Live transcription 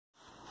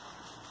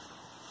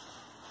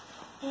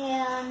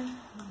And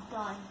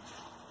done.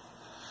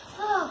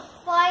 Oh,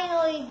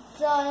 finally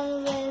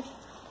done with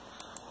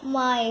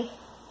my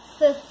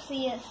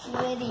 50th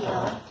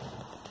video.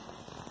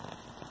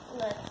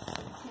 Let's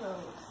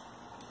close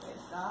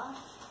this off.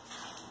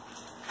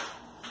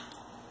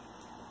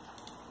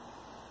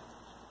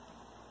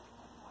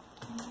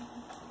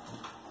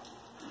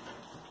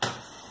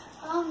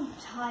 I'm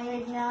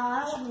tired now.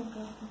 I want to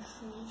go to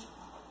sleep.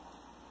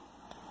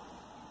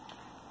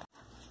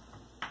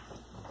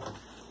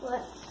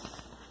 Let's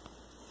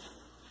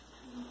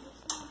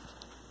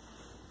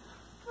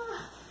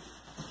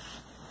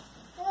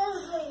This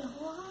is a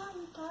long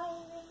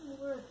time in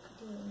work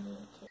doing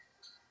it.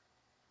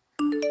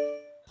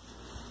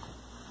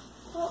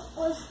 What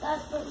was that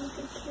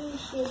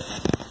notification?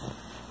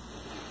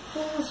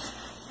 Who's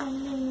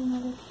sending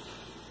me?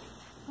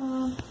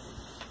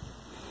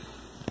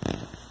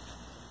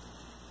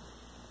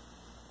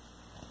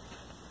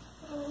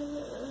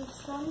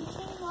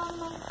 Something on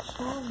my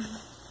phone.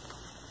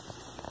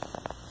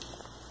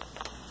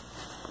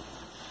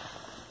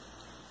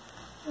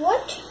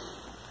 What?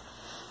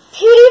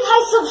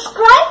 PewDiePie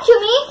subscribed to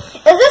me?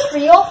 Is this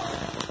real?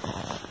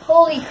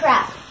 Holy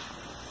crap.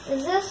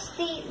 Is this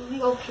the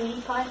real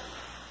PewDiePie?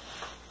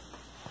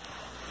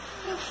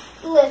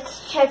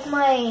 Let's check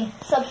my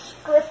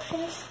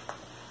subscriptions.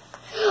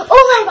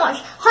 Oh my gosh,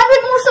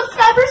 100 more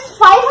subscribers,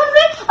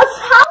 500, 1,000,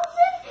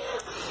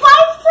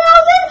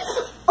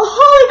 5,000.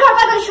 Holy crap,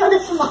 I gotta show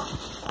this to Mom.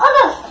 Oh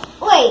no,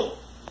 wait.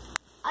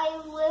 I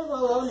live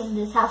alone in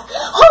this house.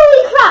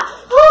 Holy crap,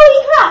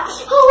 holy crap,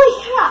 holy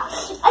crap.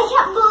 I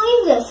can't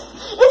believe this.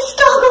 It's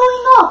still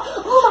going up.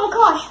 Oh my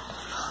gosh.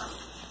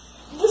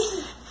 This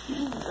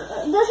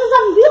is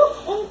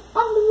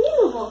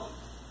unbelievable.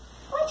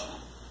 What?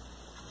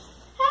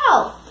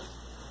 How?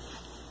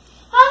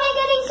 How am I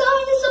getting so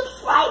many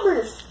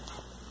subscribers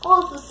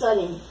all of a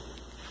sudden?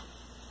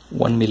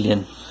 1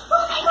 million.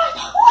 Oh my god,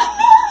 1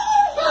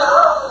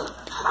 million!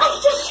 I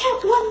just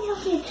hit 1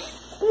 million.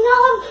 Now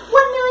I'm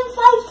 1.5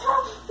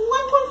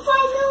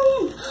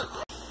 million.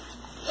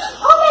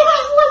 Oh my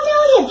god, 1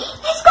 million!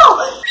 Let's go!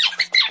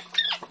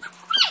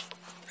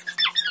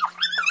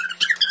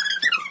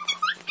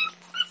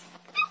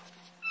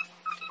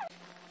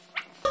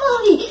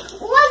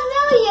 1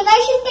 million!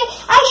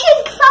 I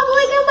should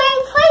probably get my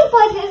play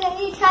button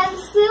anytime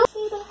soon.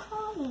 See the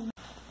comment.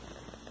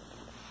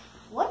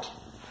 What?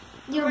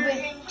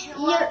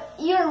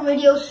 Your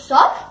videos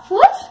suck?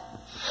 What?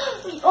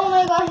 Oh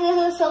my gosh,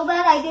 this is so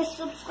bad. I get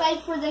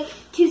subscribed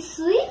to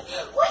sleep?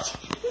 What?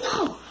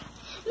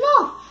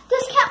 No,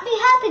 this can't be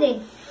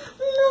happening.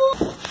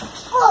 No.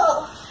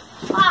 Oh,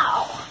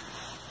 wow.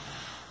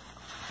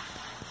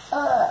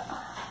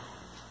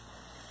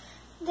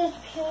 Did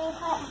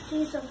PewDiePie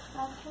actually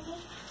subscribe to me?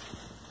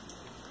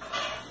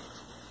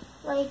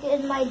 Like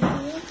in my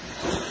dream?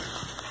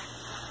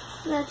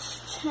 Let's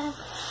check.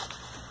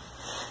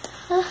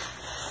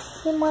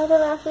 He might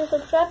have actually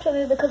subscribed to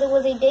me because it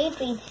was a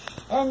daydream.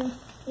 And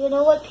you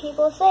know what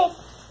people say?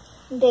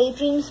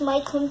 Daydreams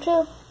might come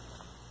true.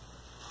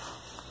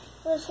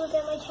 Let's look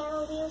at my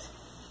channel views.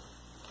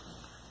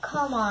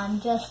 Come on,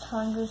 just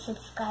 100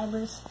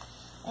 subscribers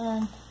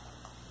and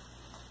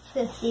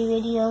 50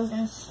 videos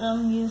and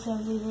some views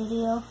every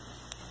video.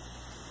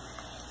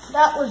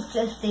 That was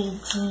just a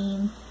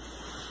dream.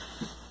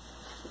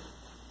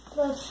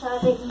 Let's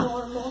have it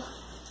normal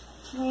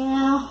right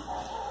now.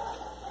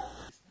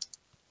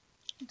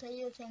 Do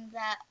you think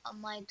that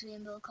my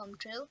dream will come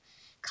true?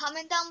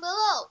 Comment down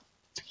below.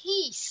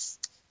 Peace.